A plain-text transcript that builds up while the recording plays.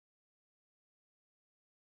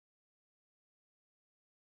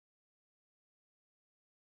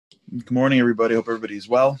Good morning, everybody. Hope everybody's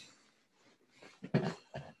well.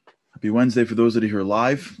 Happy Wednesday for those that are here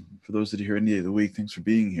live. For those that are here any day of the week, thanks for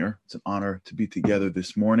being here. It's an honor to be together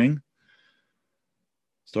this morning.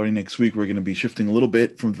 Starting next week, we're going to be shifting a little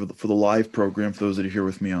bit for the live program for those that are here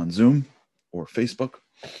with me on Zoom or Facebook.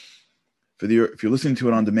 If you're listening to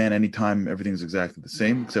it on demand anytime, everything's exactly the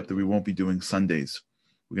same, except that we won't be doing Sundays.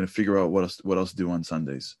 We're going to figure out what else to do on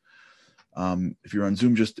Sundays. If you're on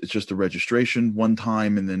Zoom, it's just a registration one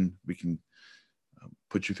time, and then we can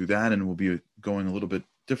put you through that, and we'll be going a little bit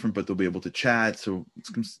different, but they'll be able to chat. So it's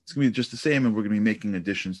going to be just the same, and we're going to be making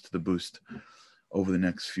additions to the Boost over the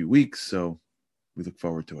next few weeks. So we look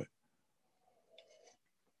forward to it.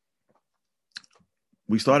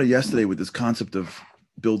 We started yesterday with this concept of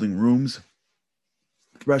building rooms,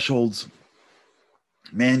 thresholds,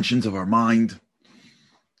 mansions of our mind.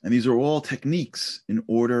 And these are all techniques in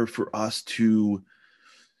order for us to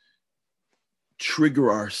trigger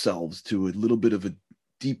ourselves to a little bit of a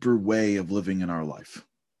deeper way of living in our life.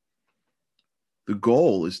 The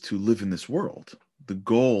goal is to live in this world. The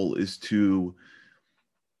goal is to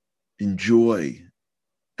enjoy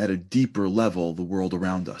at a deeper level the world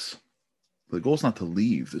around us. The goal is not to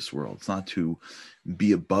leave this world. It's not to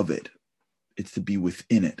be above it. It's to be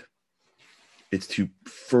within it. It's to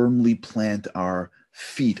firmly plant our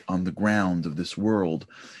feet on the ground of this world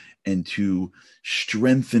and to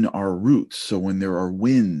strengthen our roots so when there are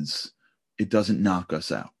winds, it doesn't knock us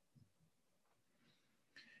out.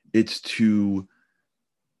 It's to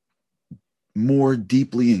more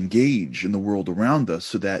deeply engage in the world around us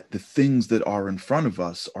so that the things that are in front of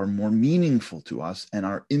us are more meaningful to us and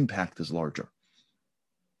our impact is larger.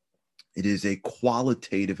 It is a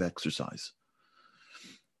qualitative exercise.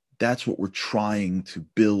 That's what we're trying to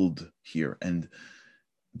build here. And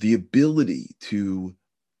the ability to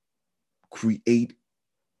create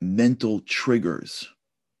mental triggers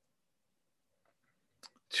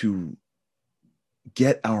to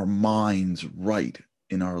get our minds right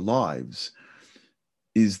in our lives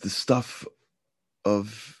is the stuff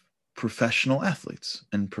of professional athletes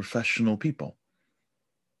and professional people.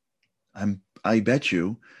 I bet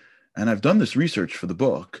you, and I've done this research for the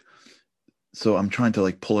book, so I'm trying to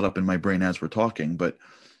pull it up in my brain as we're talking, but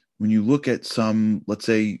when you look at some, let's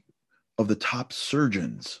say, of the top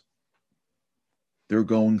surgeons, they're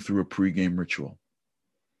going through a pregame ritual.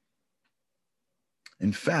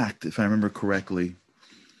 In fact, if I remember correctly,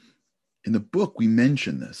 in the book, we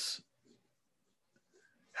mention this,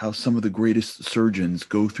 how some of the greatest surgeons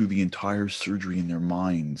go through the entire surgery in their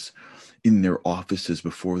minds, in their offices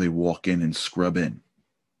before they walk in and scrub in.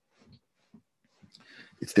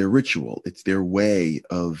 It's their ritual. It's their way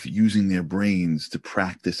of using their brains to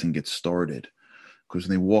practice and get started. Because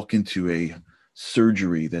when they walk into a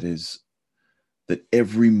surgery that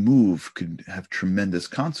every move could have tremendous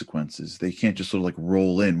consequences, they can't just sort of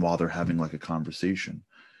roll in while they're having a conversation.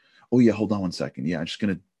 Oh yeah, hold on one second. Yeah, I'm just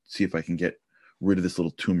going to see if I can get rid of this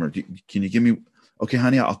little tumor. Can you give me, okay,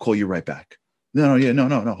 honey, I'll call you right back. No,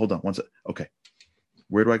 hold on one second. Okay.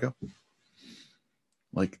 Where do I go?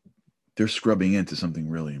 They're scrubbing into something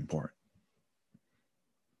really important.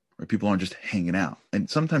 Right? People aren't just hanging out. And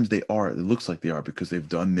sometimes they are. It looks like they are because they've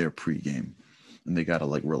done their pregame and they got to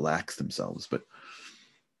relax themselves. But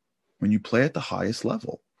when you play at the highest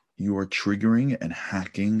level, you are triggering and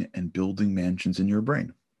hacking and building mansions in your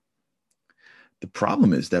brain. The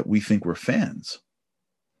problem is that we think we're fans.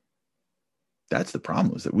 That's the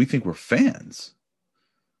problem, is that we think we're fans.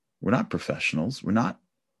 We're not professionals. We're not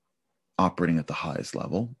operating at the highest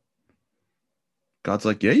level. God's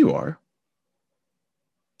like, yeah, you are.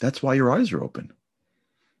 That's why your eyes are open.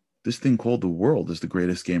 This thing called the world is the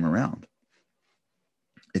greatest game around.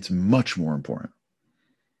 It's much more important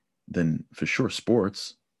than, for sure,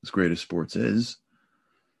 sports, as great as sports is.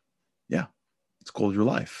 Yeah, it's called your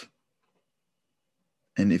life.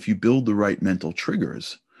 And if you build the right mental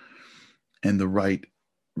triggers and the right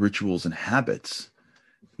rituals and habits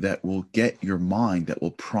that will get your mind, that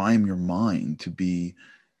will prime your mind to be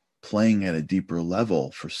playing at a deeper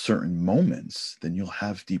level for certain moments, then you'll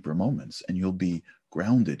have deeper moments and you'll be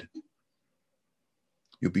grounded.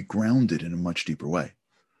 You'll be grounded in a much deeper way.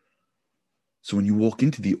 So when you walk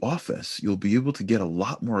into the office, you'll be able to get a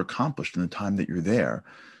lot more accomplished in the time that you're there.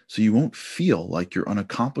 So you won't feel like you're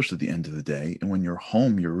unaccomplished at the end of the day. And when you're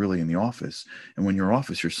home, you're really in the office. And when you're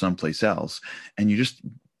office, you're someplace else. And you just,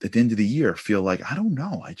 at the end of the year, feel like, I don't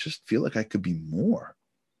know, I just feel like I could be more.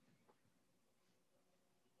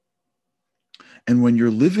 And when you're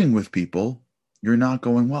living with people, you're not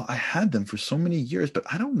going, well, I had them for so many years, but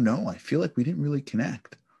I don't know. I feel like we didn't really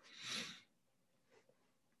connect.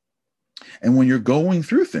 And when you're going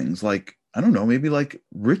through things like I don't know, maybe like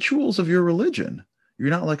rituals of your religion. You're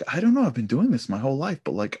not like, I don't know, I've been doing this my whole life,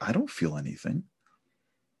 but like, I don't feel anything.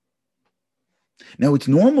 Now, it's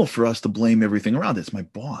normal for us to blame everything around. It's my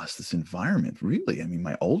boss, this environment, really. I mean,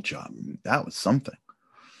 my old job, that was something.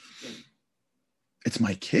 It's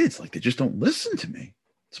my kids, like they just don't listen to me.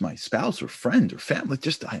 It's my spouse or friend or family,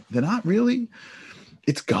 they're not really.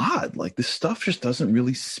 It's God. Like this stuff just doesn't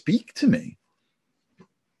really speak to me.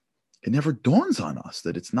 It never dawns on us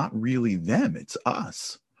that it's not really them, it's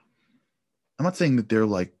us. I'm not saying that they're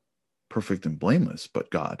like perfect and blameless, but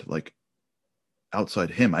God, like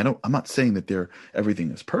outside him, I'm not saying that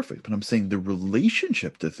everything is perfect, but I'm saying the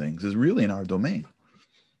relationship to things is really in our domain.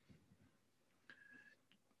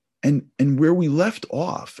 And where we left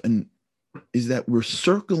off and is that we're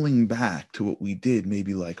circling back to what we did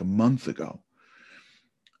maybe like a month ago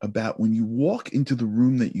about when you walk into the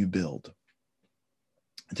room that you build,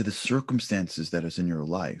 into the circumstances that is in your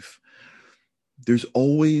life, there's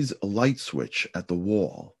always a light switch at the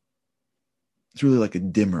wall. It's really like a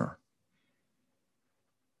dimmer.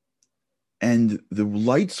 And the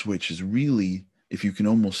light switch is really, if you can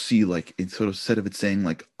almost see, like it's sort of, instead of it saying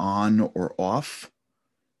like on or off,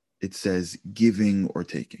 it says giving or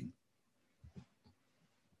taking.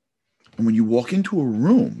 And when you walk into a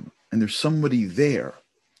room and there's somebody there,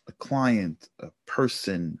 a client, a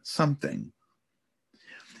person, something,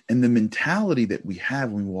 and the mentality that we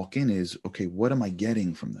have when we walk in is, okay, what am I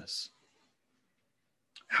getting from this?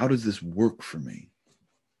 How does this work for me?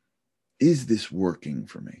 Is this working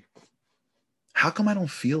for me? How come I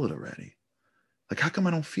don't feel it already? Like, how come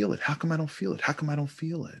I don't feel it? How come I don't feel it? How come I don't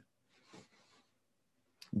feel it?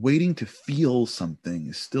 Waiting to feel something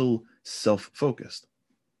is still self-focused.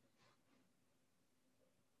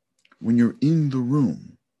 When you're in the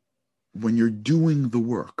room, when you're doing the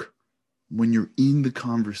work, when you're in the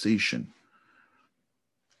conversation,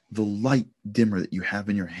 the light dimmer that you have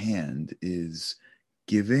in your hand is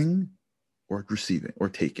giving or receiving or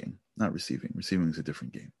taking, not receiving. Receiving is a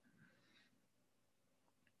different game.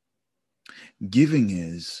 Giving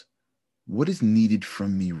is what is needed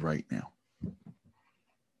from me right now.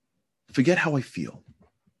 Forget how I feel.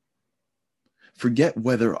 Forget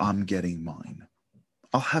whether I'm getting mine.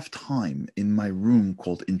 I'll have time in my room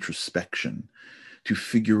called introspection to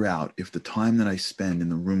figure out if the time that I spend in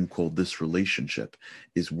the room called this relationship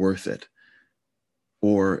is worth it.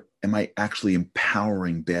 Or am I actually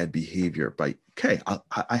empowering bad behavior by, okay,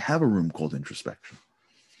 I have a room called introspection.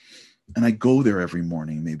 And I go there every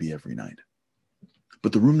morning, maybe every night.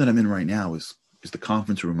 But the room that I'm in right now is the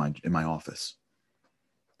conference room in my office.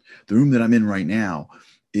 The room that I'm in right now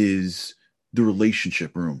is the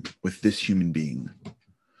relationship room with this human being.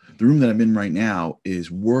 The room that I'm in right now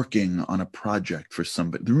is working on a project for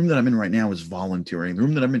somebody. The room that I'm in right now is volunteering. The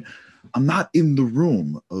room that I'm not in the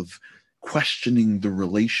room of questioning the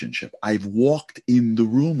relationship. I've walked in the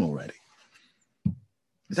room already.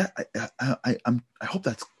 Is that I hope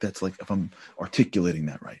that's like, if I'm articulating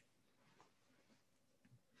that right.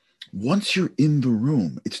 Once you're in the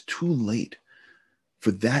room, it's too late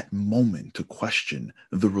for that moment to question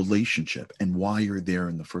the relationship and why you're there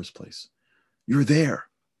in the first place. You're there.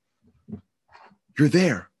 You're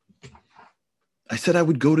there. I said I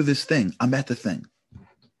would go to this thing. I'm at the thing.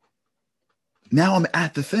 Now I'm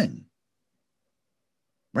at the thing.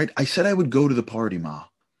 Right? I said I would go to the party, Ma.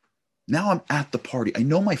 Now I'm at the party. I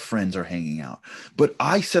know my friends are hanging out, but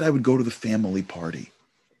I said I would go to the family party.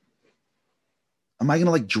 Am I going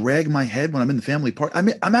to like drag my head when I'm in the family party?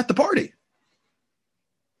 I'm at the party.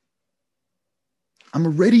 I'm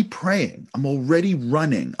already praying. I'm already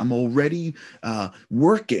running. I'm already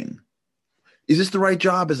working. Is this the right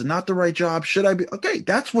job? Is it not the right job? Should I be? Okay,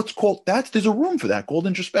 that's what's called, there's a room for that called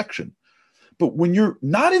introspection. But when you're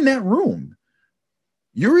not in that room,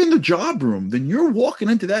 you're in the job room, then you're walking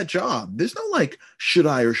into that job. There's no like, should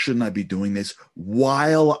I or shouldn't I be doing this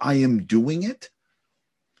while I am doing it?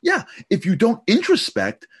 Yeah, if you don't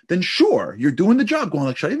introspect, then sure, you're doing the job going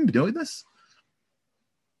like, should I even be doing this?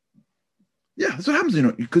 Yeah, that's what happens,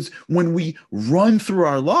 because when we run through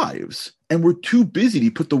our lives and we're too busy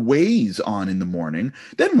to put the Waze on in the morning,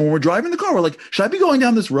 then when we're driving the car, we're like, should I be going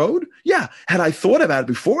down this road? Yeah, had I thought about it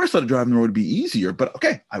before I started driving the road, it'd be easier, but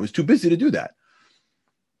okay, I was too busy to do that.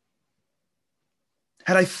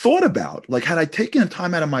 Had I thought about, like, had I taken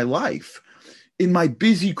time out of my life in my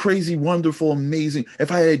busy, crazy, wonderful, amazing,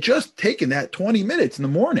 if I had just taken that 20 minutes in the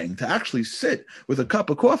morning to actually sit with a cup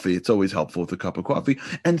of coffee, it's always helpful with a cup of coffee,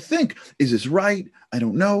 and think, is this right? I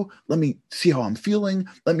don't know. Let me see how I'm feeling.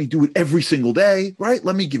 Let me do it every single day, right?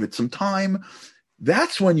 Let me give it some time.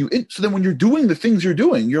 That's when so then when you're doing the things you're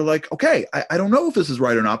doing, you're like, okay, I don't know if this is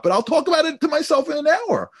right or not, but I'll talk about it to myself in an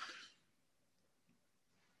hour.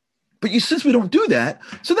 But since we don't do that,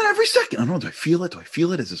 so then every second, I don't know, do I feel it? Do I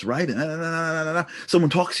feel it? Is this right? Someone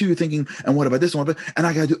talks to you thinking, and what about this? And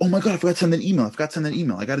I got to do, oh my God, I forgot to send an email. I forgot to send an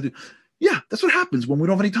email. I got to do. Yeah, that's what happens when we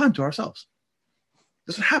don't have any time to ourselves.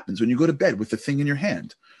 That's what happens when you go to bed with the thing in your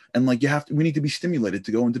hand. And like we need to be stimulated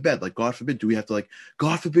to go into bed. Like, God forbid,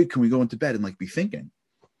 God forbid, can we go into bed and like be thinking?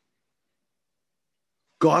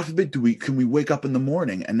 God forbid, can we wake up in the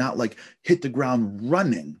morning and not like hit the ground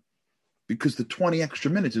running, because the 20 extra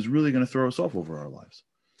minutes is really going to throw us off over our lives.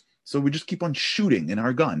 So we just keep on shooting in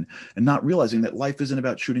our gun and not realizing that life isn't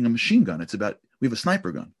about shooting a machine gun. It's about, we have a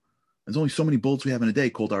sniper gun. There's only so many bullets we have in a day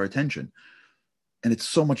called our attention. And it's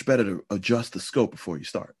so much better to adjust the scope before you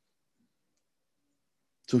start.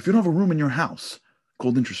 So if you don't have a room in your house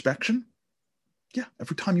called introspection, yeah,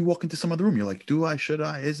 every time you walk into some other room, you're like, do I, should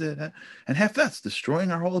I, is it? And half that's destroying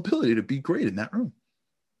our whole ability to be great in that room.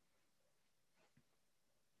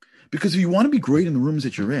 Because if you want to be great in the rooms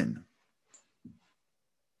that you're in,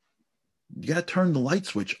 you got to turn the light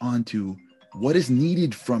switch on to what is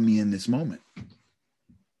needed from me in this moment.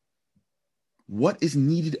 What is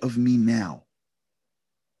needed of me now?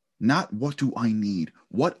 Not what do I need.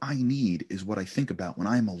 What I need is what I think about when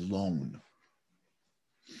I'm alone.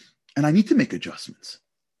 And I need to make adjustments.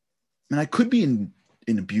 And I could be in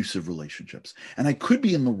abusive relationships. And I could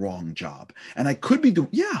be in the wrong job. And I could be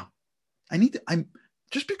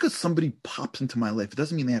just because somebody pops into my life, it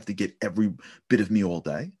doesn't mean they have to get every bit of me all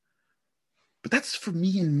day. But that's for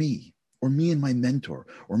me, or me and my mentor,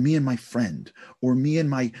 or me and my friend, or me and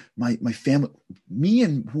my family, me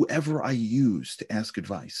and whoever I use to ask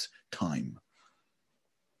advice, time.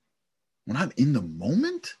 When I'm in the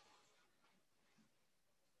moment,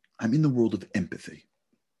 I'm in the world of empathy.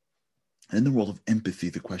 And in the world of empathy,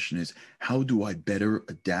 the question is, how do I better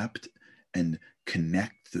adapt and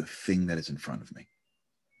connect the thing that is in front of me?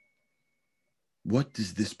 What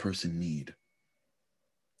does this person need?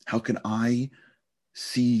 How can I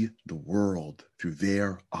see the world through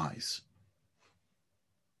their eyes?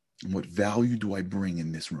 And what value do I bring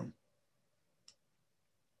in this room?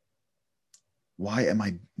 Why am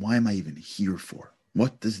I even here for?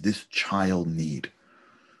 What does this child need?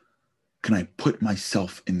 Can I put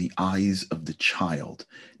myself in the eyes of the child,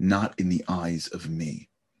 not in the eyes of me?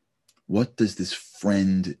 What does this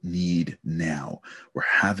friend need now? We're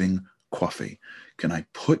having coffee. Can I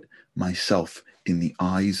put myself in the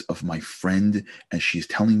eyes of my friend as she's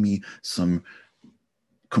telling me some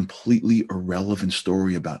completely irrelevant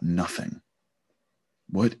story about nothing?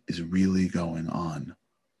 What is really going on?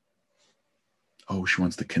 Oh, she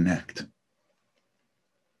wants to connect.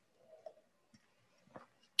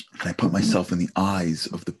 Can I put myself in the eyes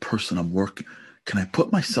of the person I'm working? Can I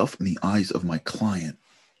put myself in the eyes of my client?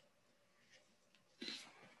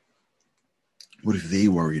 What if they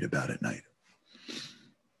worried about at night?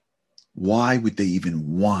 Why would they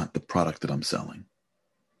even want the product that I'm selling?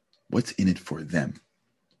 What's in it for them?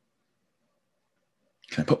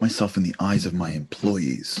 Can I put myself in the eyes of my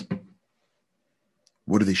employees?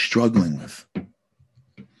 What are they struggling with?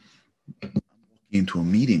 Into a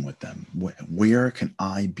meeting with them, where can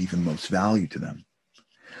I be the most value to them?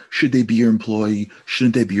 Should they be your employee?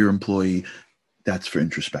 Shouldn't they be your employee? That's for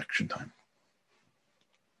introspection time.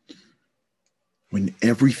 When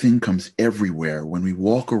everything comes everywhere, when we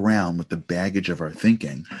walk around with the baggage of our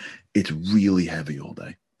thinking, it's really heavy all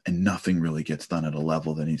day and nothing really gets done at a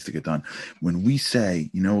level that needs to get done. When we say,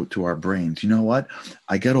 to our brains, you know what?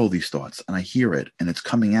 I get all these thoughts and I hear it and it's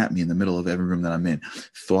coming at me in the middle of every room that I'm in.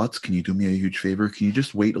 Thoughts, can you do me a huge favor? Can you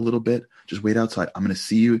just wait a little bit? Just wait outside. I'm going to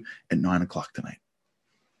see you at 9:00 tonight.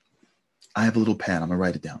 I have a little pad. I'm going to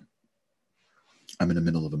write it down. I'm in the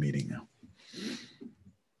middle of a meeting now.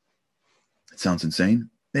 It sounds insane.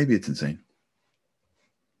 Maybe it's insane.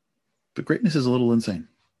 But greatness is a little insane.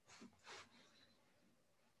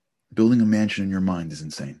 Building a mansion in your mind is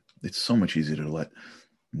insane. It's so much easier to let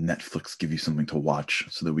Netflix give you something to watch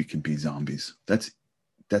so that we can be zombies. That's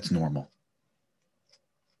normal.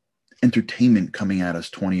 Entertainment coming at us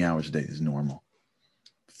 20 hours a day is normal.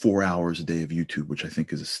 4 hours a day of YouTube, which I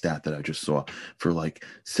think is a stat that I just saw for like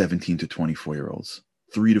 17 to 24-year-olds.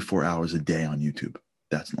 3 to 4 hours a day on YouTube.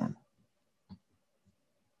 That's normal.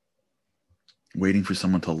 Waiting for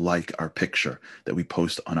someone to like our picture that we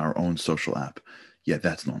post on our own social app. Yeah,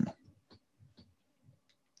 that's normal.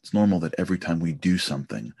 It's normal that every time we do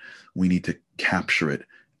something, we need to capture it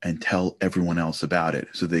and tell everyone else about it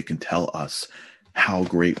so they can tell us how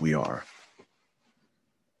great we are.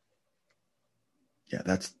 Yeah,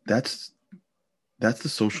 that's the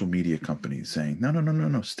social media companies saying,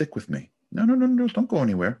 no, stick with me. No, don't go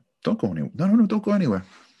anywhere. Don't go anywhere. No, don't go anywhere.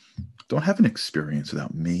 Don't have an experience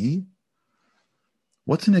without me.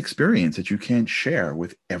 What's an experience that you can't share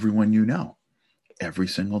with everyone you know every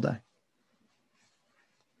single day?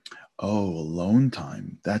 Oh, alone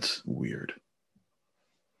time. That's weird.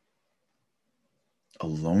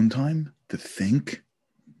 Alone time to think?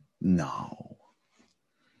 No.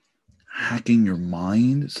 Hacking your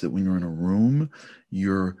mind so that when you're in a room,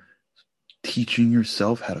 you're teaching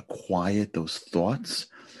yourself how to quiet those thoughts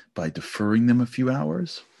by deferring them a few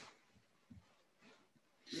hours?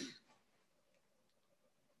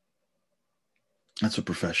 That's what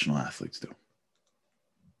professional athletes do.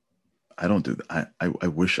 I don't do that. I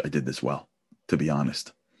wish I did this well, to be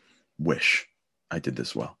honest. Wish I did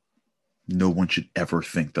this well. No one should ever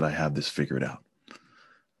think that I have this figured out.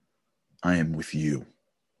 I am with you.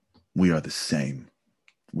 We are the same.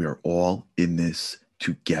 We are all in this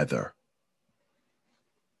together.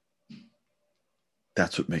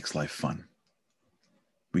 That's what makes life fun.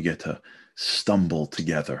 We get to stumble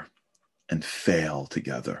together and fail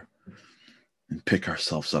together and pick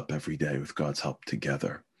ourselves up every day with God's help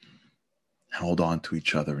together. Hold on to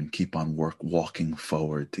each other and keep on walking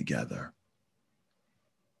forward together.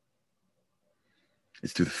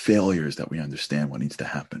 It's through the failures that we understand what needs to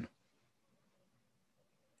happen.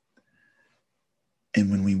 And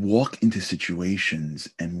when we walk into situations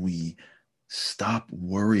and we stop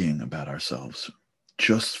worrying about ourselves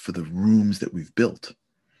just for the rooms that we've built,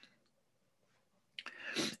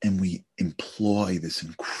 and we employ this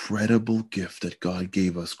incredible gift that God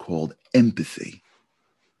gave us called empathy,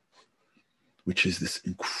 which is this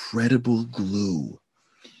incredible glue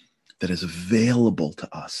that is available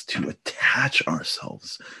to us to attach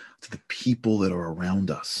ourselves to the people that are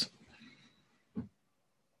around us.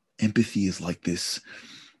 Empathy is like this,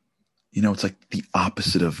 it's like the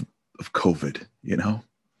opposite of COVID,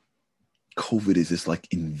 COVID is this like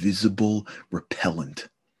invisible repellent.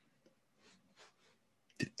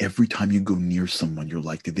 That every time you go near someone, you're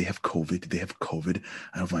like, did they have COVID? Did they have COVID?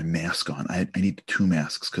 I don't have my mask on. I need 2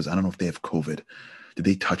 masks because I don't know if they have COVID. Did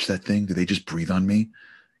they touch that thing? Did they just breathe on me?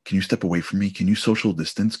 Can you step away from me? Can you social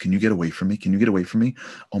distance? Can you get away from me? Can you get away from me?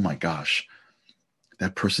 Oh my gosh.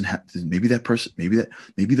 That person maybe the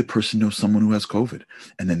person knows someone who has COVID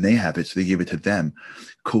and then they have it, so they gave it to them.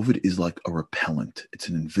 COVID is like a repellent. It's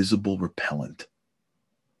an invisible repellent.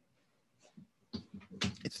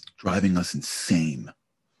 It's driving us insane.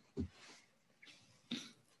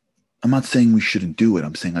 I'm not saying we shouldn't do it.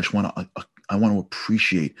 I'm saying I want to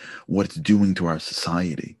appreciate what it's doing to our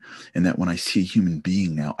society, and that when I see a human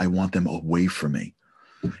being now, I want them away from me.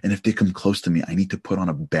 And if they come close to me, I need to put on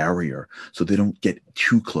a barrier so they don't get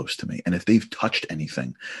too close to me. And if they've touched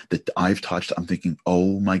anything that I've touched, I'm thinking,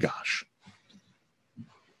 oh my gosh.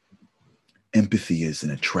 Empathy is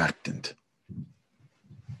an attractant.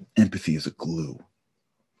 Empathy is a glue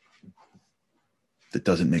that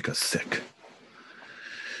doesn't make us sick.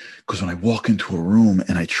 Because when I walk into a room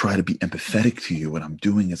and I try to be empathetic to you, what I'm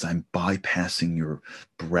doing is I'm bypassing your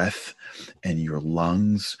breath and your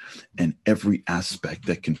lungs and every aspect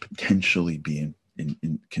that can potentially be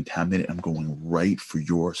contaminated. I'm going right for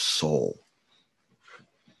your soul.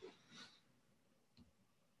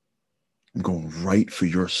 I'm going right for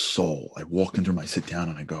your soul. I walk into I sit down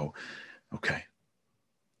and I go, okay,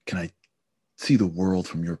 can I see the world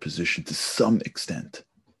from your position to some extent?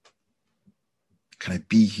 Can I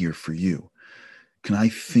be here for you? Can I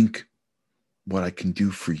think what I can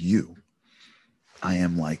do for you? I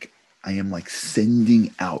am like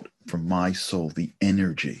sending out from my soul the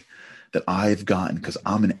energy that I've gotten because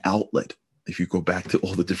I'm an outlet. If you go back to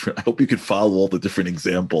all the different, I hope you can follow all the different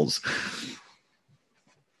examples.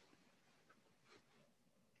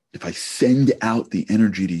 If I send out the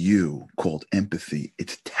energy to you called empathy,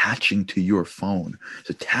 it's attaching to your phone.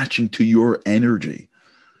 It's attaching to your energy.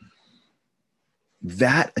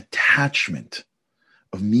 That attachment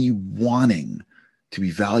of me wanting to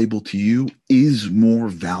be valuable to you is more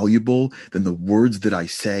valuable than the words that I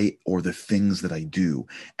say or the things that I do.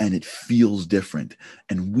 And it feels different.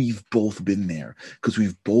 And we've both been there because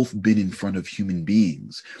we've both been in front of human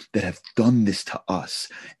beings that have done this to us.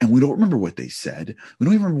 And we don't remember what they said. We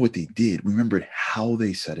don't even remember what they did. We remembered how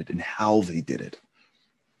they said it and how they did it.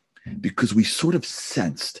 Because we sort of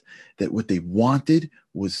sensed that what they wanted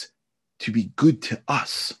was to be good to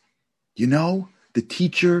us. The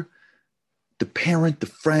teacher, the parent, the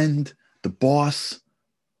friend, the boss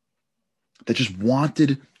that just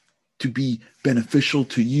wanted to be beneficial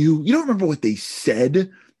to you. You don't remember what they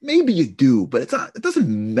said. Maybe you do, but it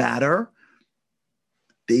doesn't matter.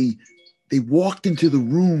 They walked into the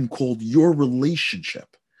room called your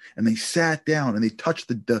relationship and they sat down and they touched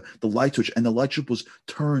the light switch and the light switch was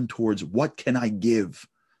turned towards what can I give?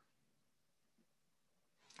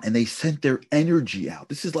 and they sent their energy out.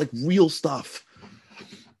 This is like real stuff.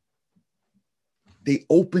 They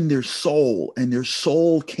opened their soul, and their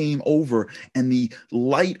soul came over, and the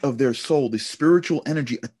light of their soul, the spiritual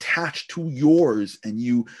energy attached to yours, and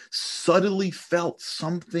you subtly felt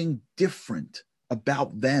something different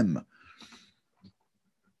about them.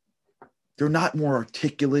 They're not more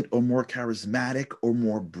articulate or more charismatic or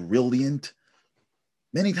more brilliant.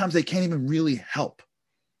 Many times they can't even really help.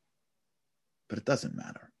 But it doesn't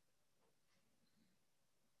matter.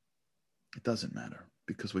 It doesn't matter,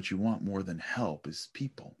 because what you want more than help is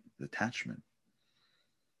people, attachment.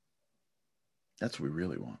 That's what we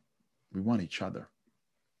really want. We want each other.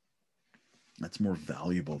 That's more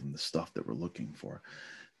valuable than the stuff that we're looking for.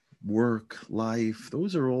 Work, life,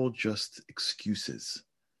 those are all just excuses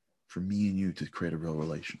for me and you to create a real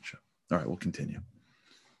relationship. All right, we'll continue.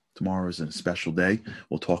 Tomorrow is a special day.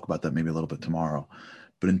 We'll talk about that maybe a little bit tomorrow.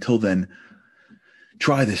 But until then,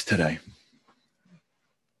 try this today.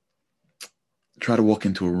 Try to walk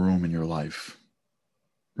into a room in your life.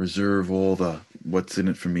 Reserve all the what's in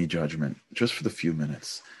it for me judgment just for the few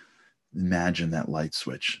minutes. Imagine that light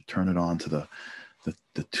switch. Turn it on to the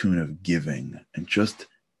tune of giving, and just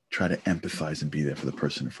try to empathize and be there for the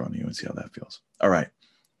person in front of you and see how that feels. All right.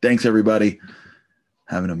 Thanks, everybody.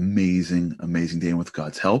 Have an amazing, amazing day. And with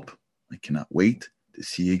God's help, I cannot wait to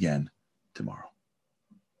see you again tomorrow.